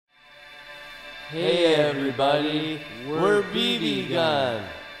Hey everybody, we're BBGun.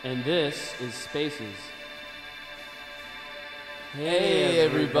 And this is Spaces. Hey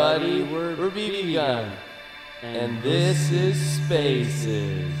everybody, we're BBGun. And this is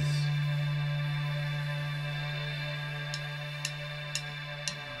Spaces.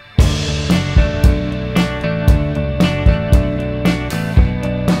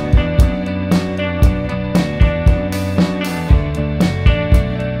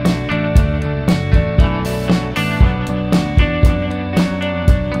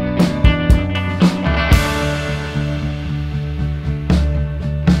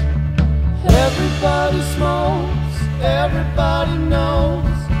 Everybody smokes, everybody knows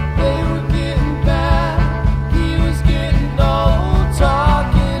they were getting bad, he was getting old,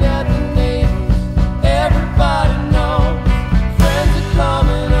 talking at the neighbors. Everybody knows, friends are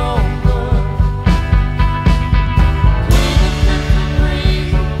coming over. Plead the fifth degree,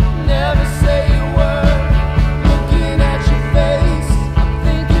 never say a word. Looking at your face, I'm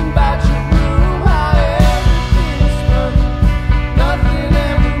thinking about your room, how everything is smoking, nothing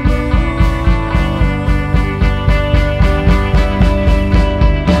ever moves.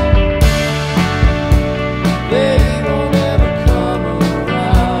 They won't ever come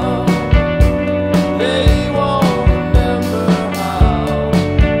around. They won't remember how.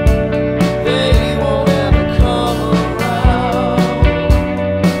 They won't ever come around.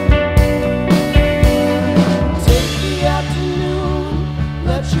 Take the afternoon,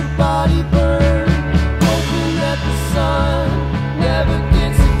 let your body burn, hoping that the sun never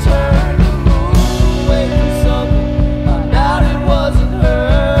gets a turn. To move away from something, I doubt it wasn't her.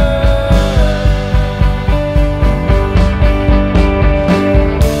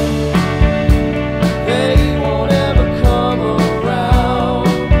 They won't ever come around.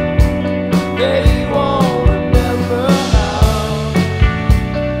 They won't remember how.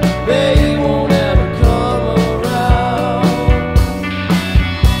 They won't ever come around.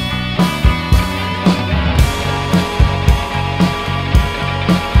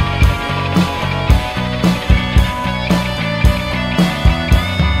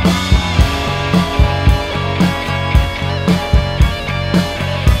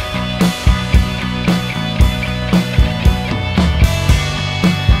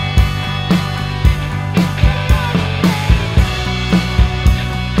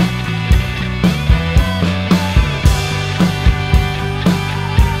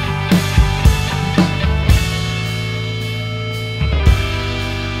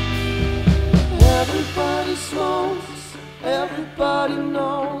 Everybody smokes, everybody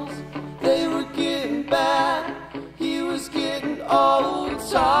knows they were getting bad, he was getting old,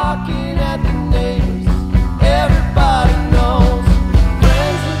 talking at the neighbors. Everybody knows,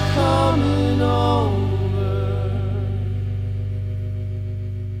 friends are coming over.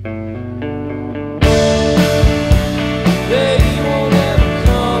 They won't ever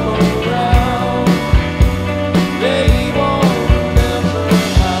come around. They won't remember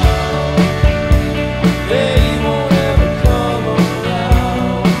how. They won't ever come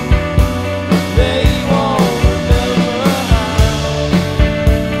around. They won't remember how.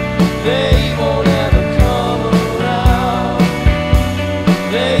 They won't ever come around.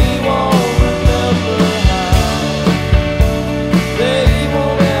 They won't remember how. They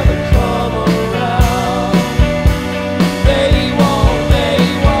won't ever come around. They won't, they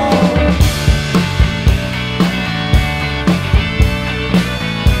won't.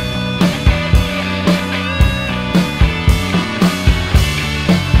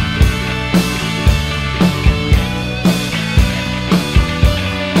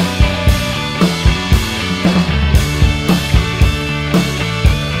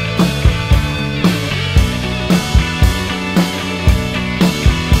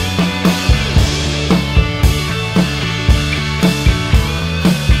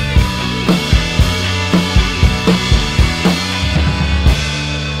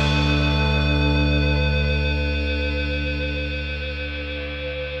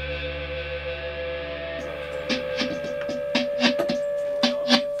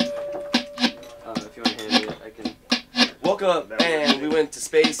 If you want to hand it, I can. Woke up and we went to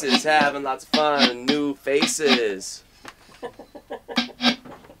Spaces, having lots of fun, new faces.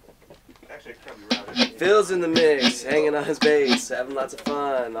 Phil's in the mix, hanging on his bass, having lots of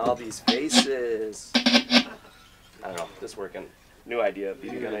fun, all these faces. I don't know, this working. New idea,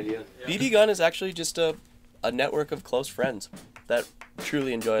 BBGun idea. BBGun is actually just a network of close friends that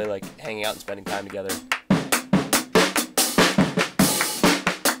truly enjoy like hanging out and spending time together.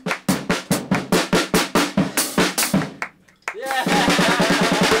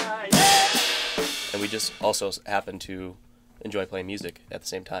 And we just also happen to enjoy playing music at the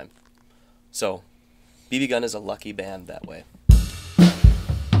same time. So BBGun is a lucky band that way.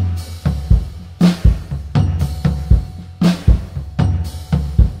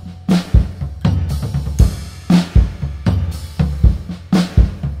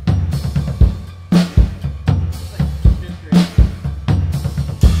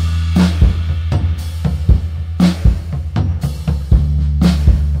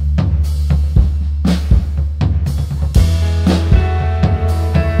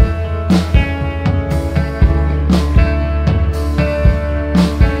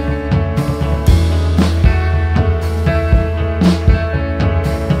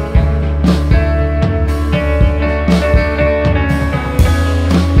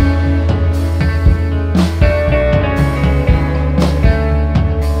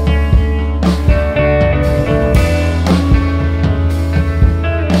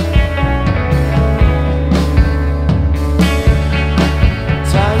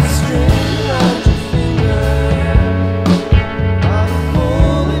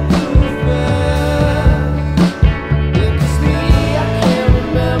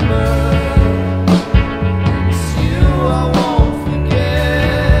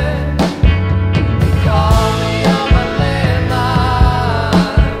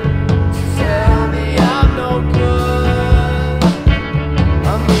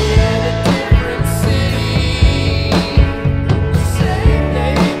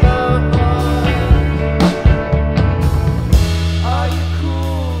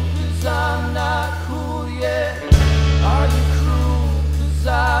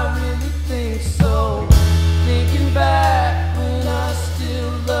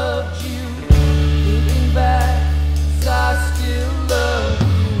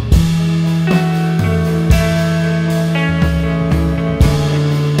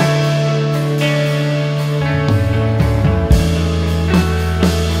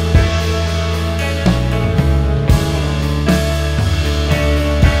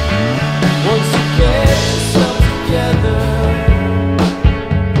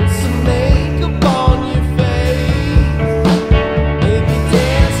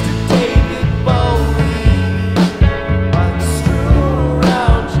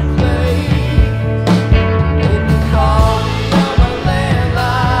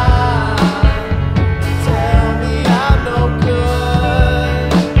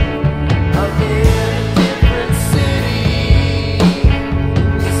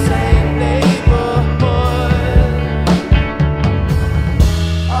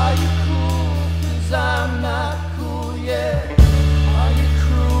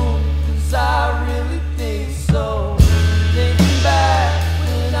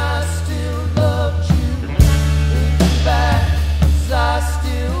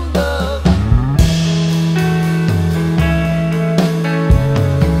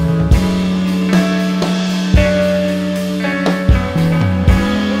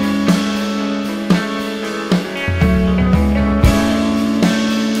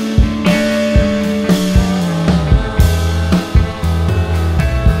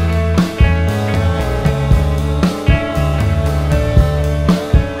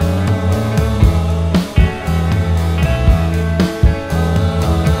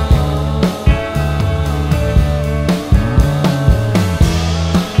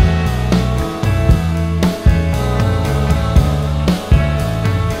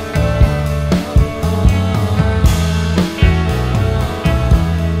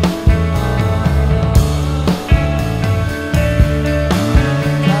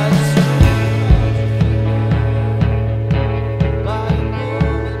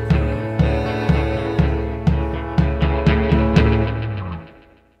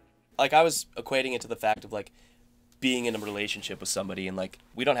 Like, I was equating it to the fact of, like, being in a relationship with somebody, and, like,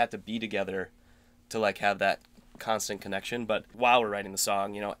 we don't have to be together to, like, have that constant connection. But while we're writing the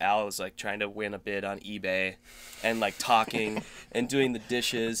song, you know, Al was, like, trying to win a bid on eBay and, like, talking and doing the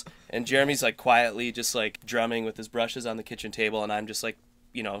dishes, and Jeremy's, like, quietly just, like, drumming with his brushes on the kitchen table, and I'm just, like,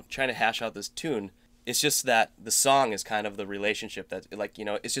 you know, trying to hash out this tune. It's just that the song is kind of the relationship that, like, you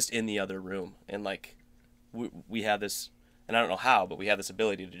know, it's just in the other room, and, like, we have this, and I don't know how, but we have this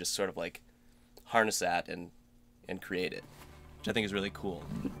ability to just sort of, like, harness that and create it, which I think is really cool.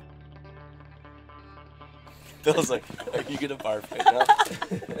 Phil's like, are you gonna barf right now?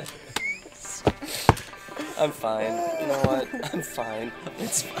 I'm fine. You know what? I'm fine.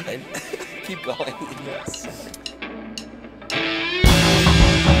 It's fine. Keep going. Yes.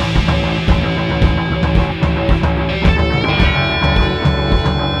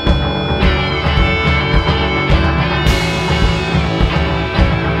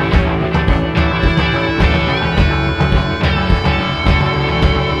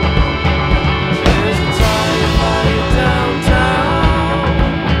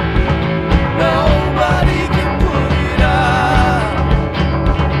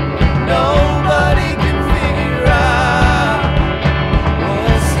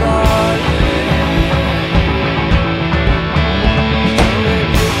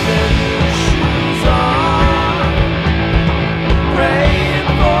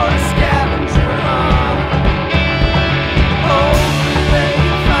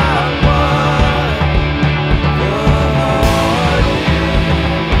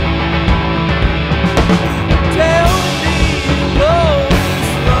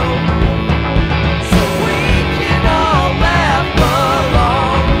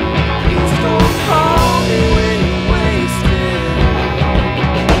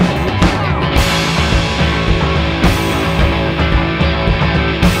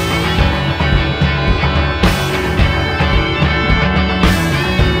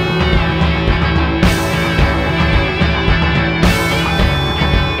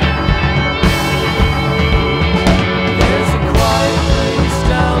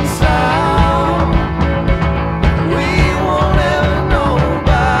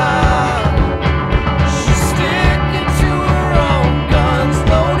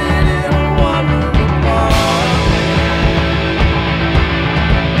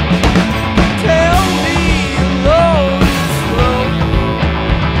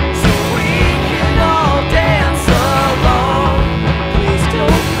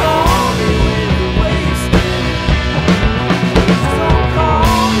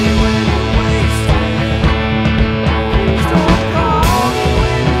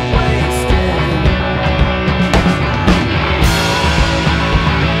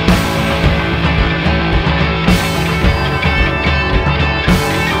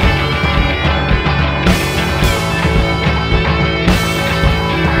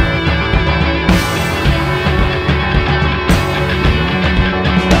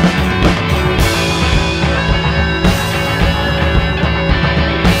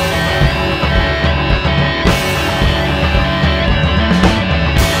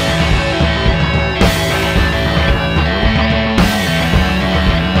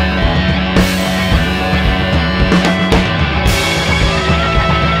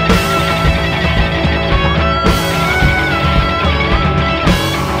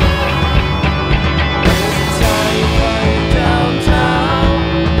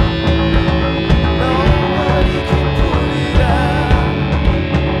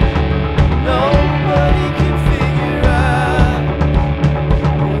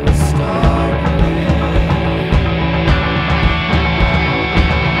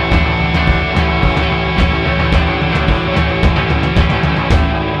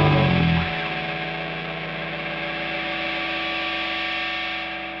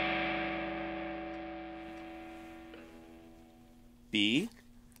 B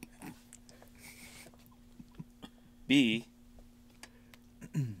B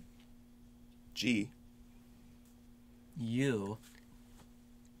G U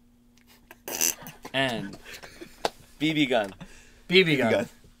N BBGun. BBGun.